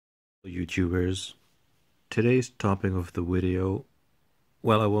YouTubers, today's topic of the video,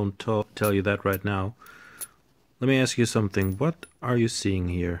 well, I won't tell you that right now. Let me ask you something. What are you seeing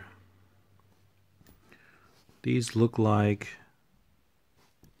here? These look like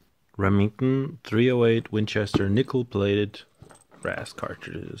Remington 308 Winchester nickel-plated brass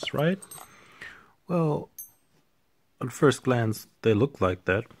cartridges, right? Well, at first glance they look like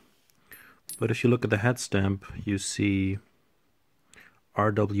that, but if you look at the head stamp you see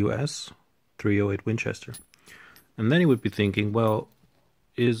RWS 308 Winchester. And then you would be thinking, well,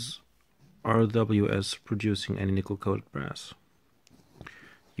 is RWS producing any nickel-coated brass?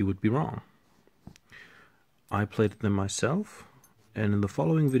 You would be wrong. I plated them myself, and in the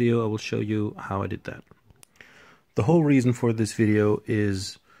following video I will show you how I did that. The whole reason for this video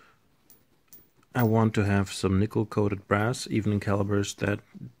is I want to have some nickel-coated brass, even in calibers that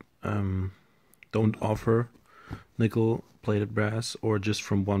don't offer nickel-plated brass, or just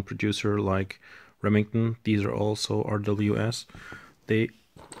from one producer like Remington. These are also RWS.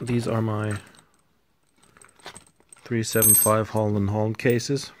 These are my 375 Holland & Holland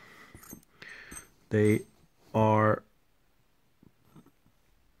cases. They are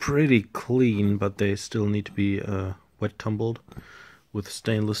pretty clean, but they still need to be wet tumbled with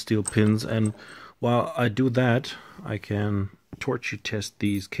stainless steel pins. And while I do that, I can torture test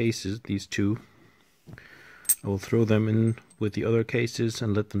these cases, these two. I will throw them in with the other cases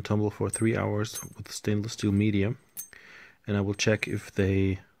and let them tumble for 3 hours with stainless steel media. And I will check if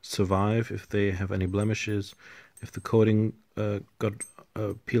they survive, if they have any blemishes, if the coating got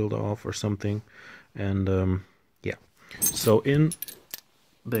peeled off or something. And yeah, so in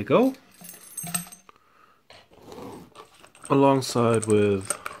they go, alongside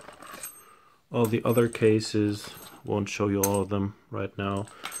with all the other cases. Won't show you all of them right now.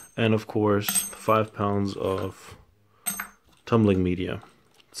 And of course 5 pounds of tumbling media,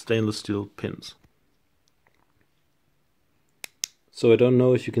 stainless steel pins. So I don't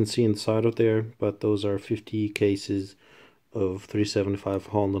know if you can see inside of there, but those are 50 cases of 375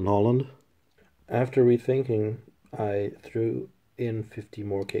 Holland & Holland. After rethinking, I threw in 50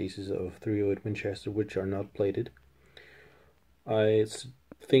 more cases of 308 Winchester, which are not plated. I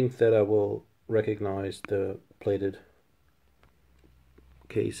think that I will recognize the plated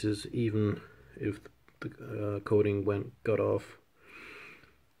cases even if the coating got off,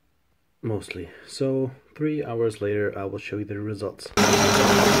 mostly. So 3 hours later I will show you the results.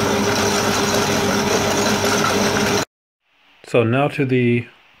 So now to the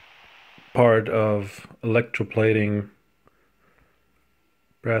part of electroplating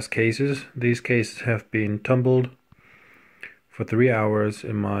brass cases. These cases have been tumbled for 3 hours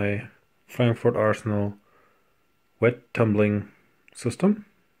in my Frankfurt Arsenal wet tumbling system.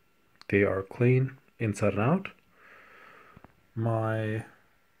 They are clean inside and out. My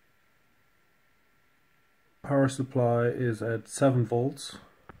power supply is at 7 volts,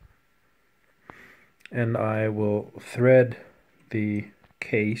 and I will thread the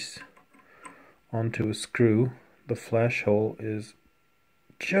case onto a screw. The flash hole is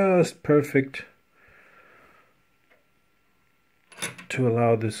just perfect to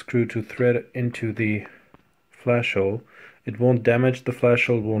allow the screw to thread into the flash hole. It won't damage the flash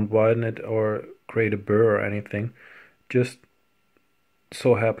hole, won't widen it or create a burr or anything. Just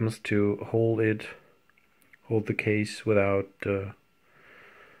so happens to hold the case without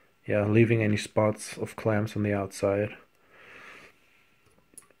leaving any spots of clamps on the outside.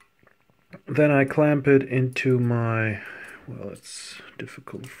 Then I clamp it into my, well, it's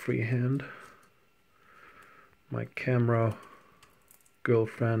difficult freehand. My camera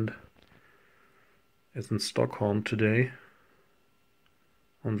girlfriend is in Stockholm today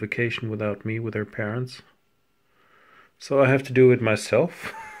on vacation without me, with her parents. So I have to do it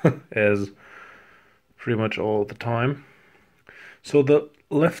myself, as pretty much all the time. So the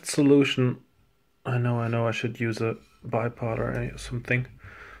left solution, I know I should use a bipod or something.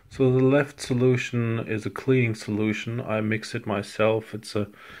 So the left solution is a cleaning solution. I mix it myself. It's a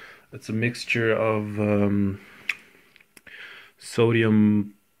mixture of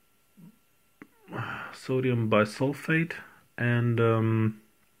sodium bisulfate and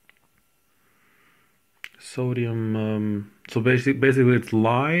sodium. So basically it's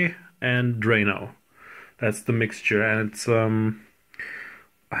lye and Drano. That's the mixture, and it's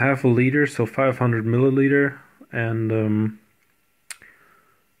half a liter, so 500 milliliter, and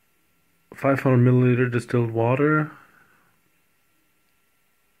 500 milliliter distilled water,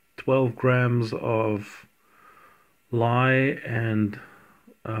 12 grams of lye, and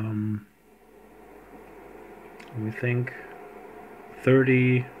let me think,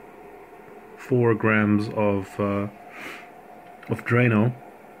 34 grams of Drano.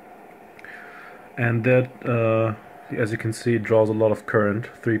 and that, as you can see, it draws a lot of current,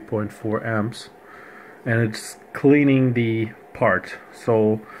 3.4 amps, and it's cleaning the part.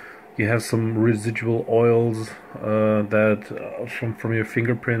 So you have some residual oils from your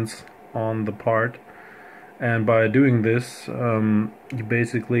fingerprints on the part, and by doing this, you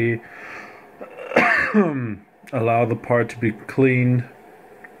basically allow the part to be cleaned.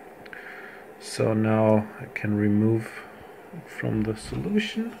 So now I can remove it from the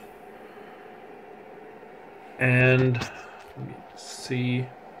solution, and let me see,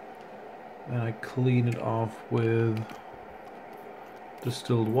 and I clean it off with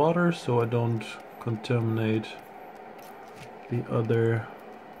distilled water so I don't contaminate the other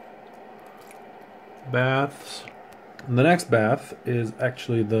baths. And the next bath is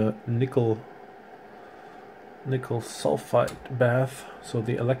actually the nickel sulfide bath, so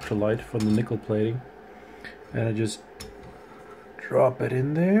the electrolyte from the nickel plating, and I just drop it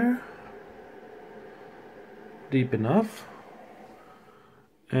in there deep enough,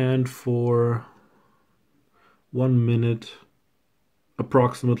 and for 1 minute,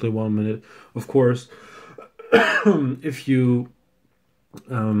 approximately 1 minute. Of course, if you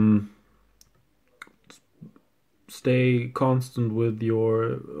stay constant with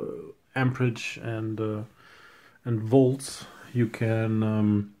your amperage and volts, you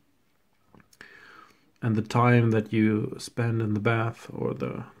can and the time that you spend in the bath, or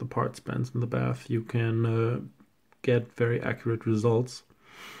the part spends in the bath, you can get very accurate results.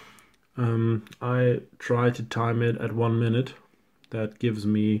 I try to time it at 1 minute. That gives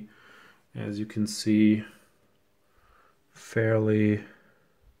me, as you can see, fairly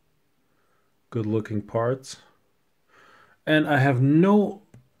good looking parts. And I have no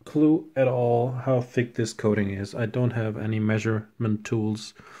clue at all how thick this coating is. I don't have any measurement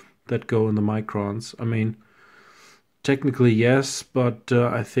tools that go in the microns. I mean, technically yes, but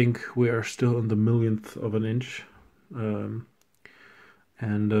I think we are still in the millionth of an inch.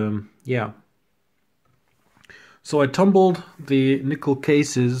 Yeah. So I tumbled the nickel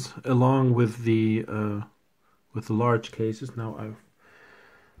cases along with the large cases. Now I've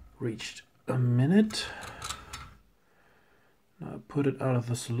reached a minute. Now put it out of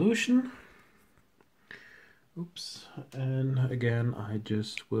the solution. Oops. And again, I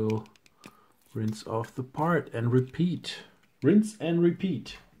just will rinse off the part and repeat. Rinse and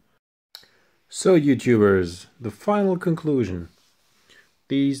repeat. So YouTubers, the final conclusion.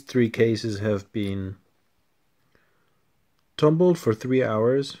 These 3 cases have been tumbled for 3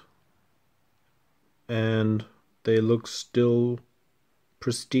 hours, and they look still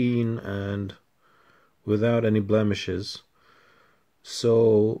pristine and without any blemishes.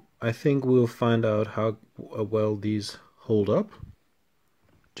 So I think we'll find out how well these hold up.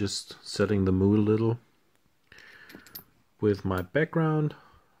 Just setting the mood a little with my background.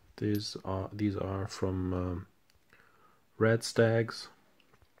 These are from Red Stags.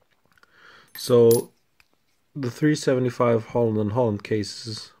 So the 375 Holland & Holland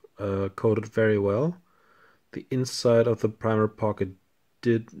cases coated very well. The inside of the primer pocket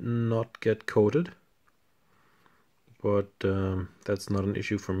did not get coated, but that's not an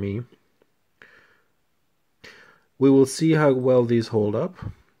issue for me. We will see how well these hold up.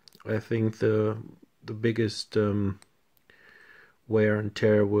 I think the biggest wear and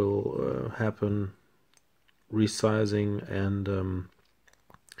tear will happen resizing and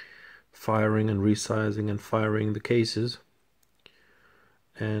firing and resizing and firing the cases.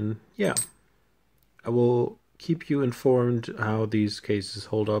 And yeah, I will keep you informed how these cases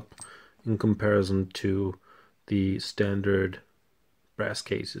hold up in comparison to the standard brass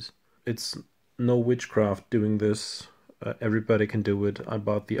cases. It's no witchcraft doing this. Everybody can do it. I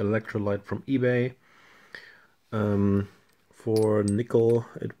bought the electrolyte from eBay. For nickel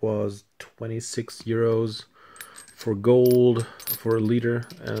it was 26 euros. For gold, for a liter,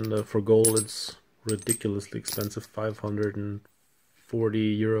 and for gold it's ridiculously expensive,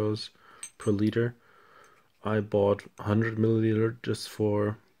 540 euros per liter. I bought 100 milliliter just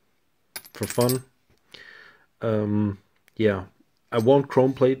for fun. Yeah, I won't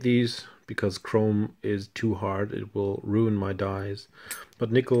chrome plate these because chrome is too hard. It will ruin my dies.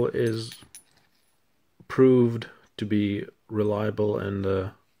 But nickel is proved to be reliable, and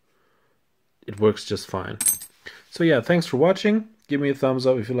it works just fine. So yeah, thanks for watching. Give me a thumbs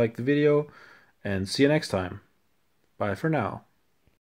up if you liked the video, and see you next time. Bye for now.